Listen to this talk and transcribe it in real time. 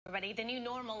Everybody, the new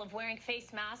normal of wearing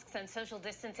face masks and social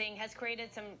distancing has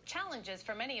created some challenges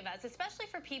for many of us, especially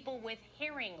for people with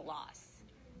hearing loss.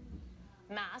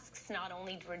 Masks not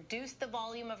only reduce the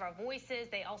volume of our voices,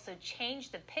 they also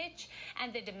change the pitch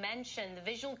and the dimension, the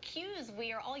visual cues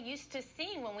we are all used to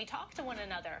seeing when we talk to one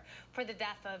another. For the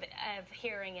deaf of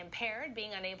hearing impaired,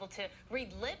 being unable to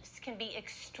read lips can be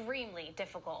extremely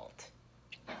difficult.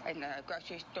 In the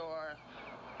grocery store,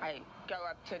 I go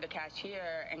up to the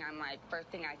cashier and I'm like, first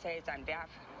thing I say is, I'm deaf.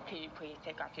 Can you please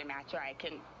take off your mask so I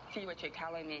can see what you're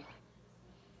telling me?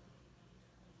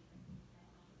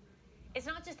 It's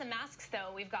not just the masks,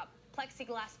 though. We've got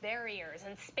plexiglass barriers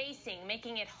and spacing,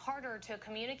 making it harder to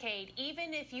communicate,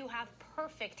 even if you have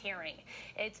perfect hearing.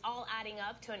 It's all adding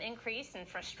up to an increase in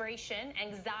frustration,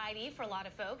 anxiety for a lot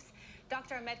of folks.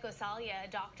 Dr. Amit Gosalia,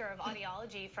 a doctor of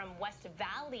audiology from West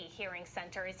Valley Hearing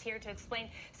Center, is here to explain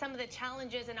some of the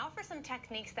challenges and offer some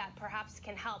techniques that perhaps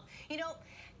can help. You know,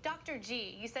 Dr.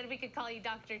 G, you said we could call you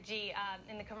Dr. G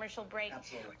in the commercial break.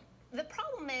 Absolutely. The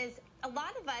problem is a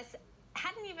lot of us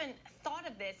hadn't even thought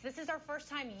of this. This is our first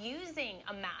time using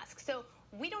a mask, so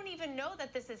we don't even know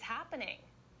that this is happening.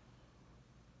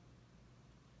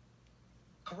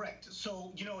 Correct.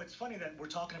 So, you know, it's funny that we're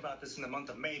talking about this in the month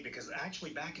of May, because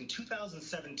actually back in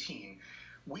 2017,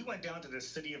 we went down to the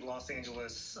city of Los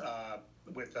Angeles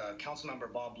with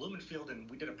Councilmember Bob Blumenfield, and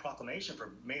we did a proclamation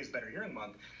for May's Better Hearing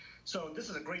Month. So this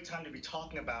is a great time to be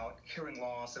talking about hearing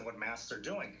loss and what masks are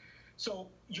doing. So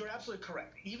you're absolutely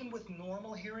correct. Even with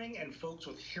normal hearing and folks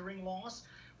with hearing loss,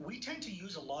 we tend to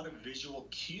use a lot of visual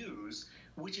cues,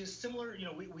 which is similar. You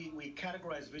know, we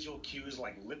categorize visual cues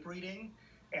like lip reading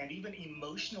and even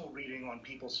emotional reading on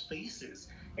people's faces.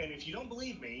 And if you don't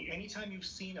believe me, anytime you've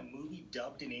seen a movie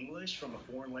dubbed in English from a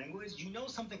foreign language, you know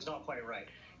something's not quite right,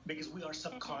 because we are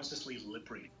subconsciously lip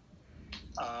reading.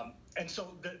 And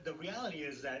so the reality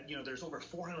is that, you know, there's over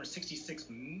 466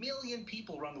 million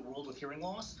people around the world with hearing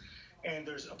loss. And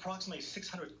there's approximately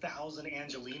 600,000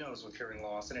 Angelenos with hearing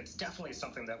loss, and it's definitely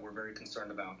something that we're very concerned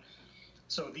about.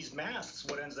 So these masks,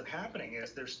 what ends up happening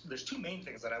is there's two main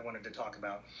things that I wanted to talk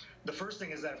about. The first thing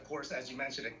is that, of course, as you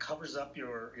mentioned, it covers up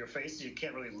your face, so you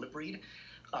can't really lip read.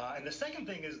 And the second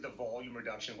thing is the volume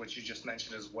reduction, which you just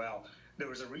mentioned as well. There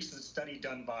was a recent study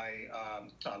done by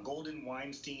Golden,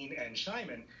 Weinstein, and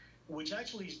Scheiman, which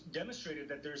actually demonstrated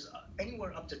that there's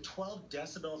anywhere up to 12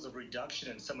 decibels of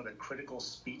reduction in some of the critical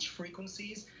speech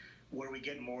frequencies, where we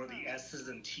get more of the S's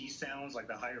and T sounds, like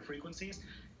the higher frequencies.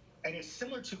 And it's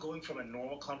similar to going from a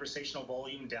normal conversational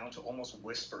volume down to almost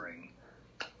whispering.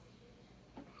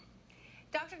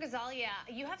 Dr. Gosalia,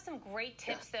 you have some great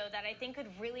tips, though, that I think could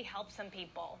really help some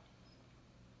people.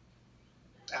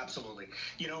 Absolutely.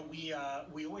 You know, we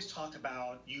always talk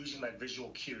about using that visual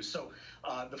cue. So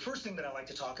the first thing that I like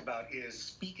to talk about is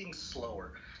speaking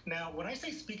slower. Now, when I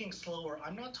say speaking slower,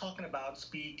 I'm not talking about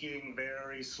speaking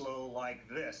very slow like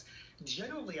this.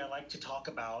 Generally, I like to talk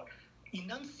about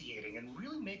enunciating and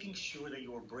really making sure that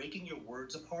you're breaking your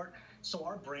words apart, so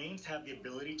our brains have the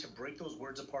ability to break those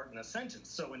words apart in a sentence.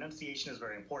 So enunciation is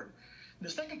very important. The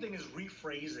second thing is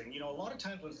rephrasing. You know, a lot of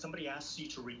times when somebody asks you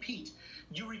to repeat,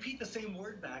 you repeat the same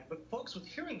word back, but folks with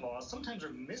hearing loss sometimes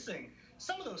are missing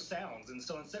some of those sounds. And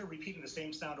so instead of repeating the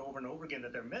same sound over and over again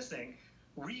that they're missing,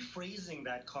 rephrasing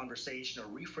that conversation or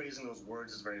rephrasing those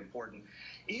words is very important.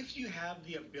 If you have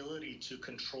the ability to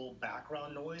control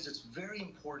background noise, it's very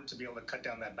important to be able to cut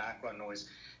down that background noise.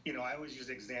 You know, I always use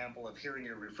the example of hearing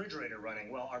your refrigerator running.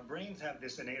 Well, our brains have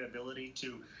this innate ability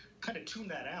to kind of tune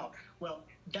that out. Well,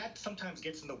 that sometimes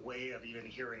gets in the way of even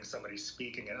hearing somebody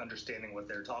speaking and understanding what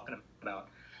they're talking about.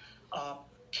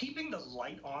 Keeping the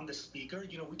light on the speaker,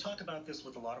 you know, we talk about this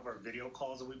with a lot of our video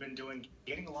calls that we've been doing,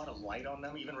 getting a lot of light on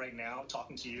them, even right now,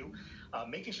 talking to you,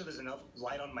 making sure there's enough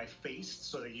light on my face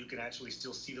so that you can actually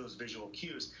still see those visual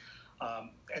cues.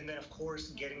 And then, of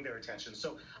course, getting their attention.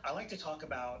 So I like to talk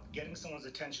about getting someone's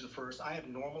attention first. I have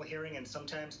normal hearing, and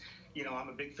sometimes, you know, I'm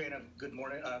a big fan of Good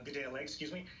Day LA,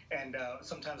 excuse me. And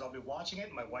sometimes I'll be watching it,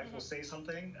 and my wife will say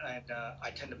something, and I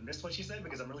tend to miss what she said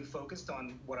because I'm really focused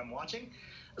on what I'm watching.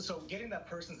 So getting that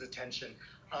person's attention.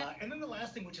 And then the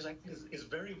last thing, which is, I think is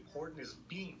very important, is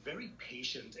being very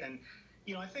patient. And,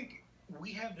 you know, I think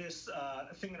we have this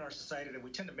thing in our society that we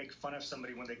tend to make fun of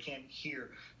somebody when they can't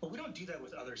hear, but we don't do that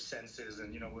with other senses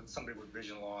and, you know, with somebody with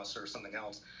vision loss or something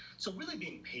else. So really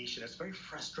being patient, it's very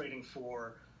frustrating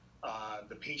for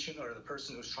the patient or the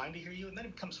person who's trying to hear you, and then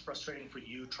it becomes frustrating for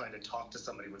you trying to talk to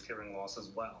somebody with hearing loss as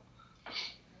well.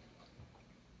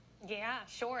 Yeah,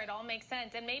 sure. It all makes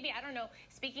sense. And maybe, I don't know,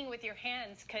 speaking with your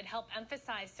hands could help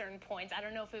emphasize certain points. I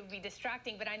don't know if it would be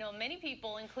distracting, but I know many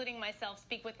people, including myself,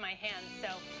 speak with my hands. So,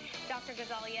 Dr.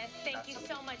 Gosalia, thank you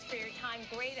so much for your time.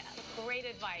 Great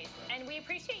advice. And we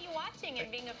appreciate you watching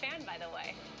and being a fan, by the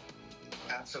way.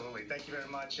 Absolutely. Thank you very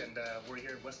much. And we're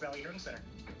here at West Valley Hearing Center.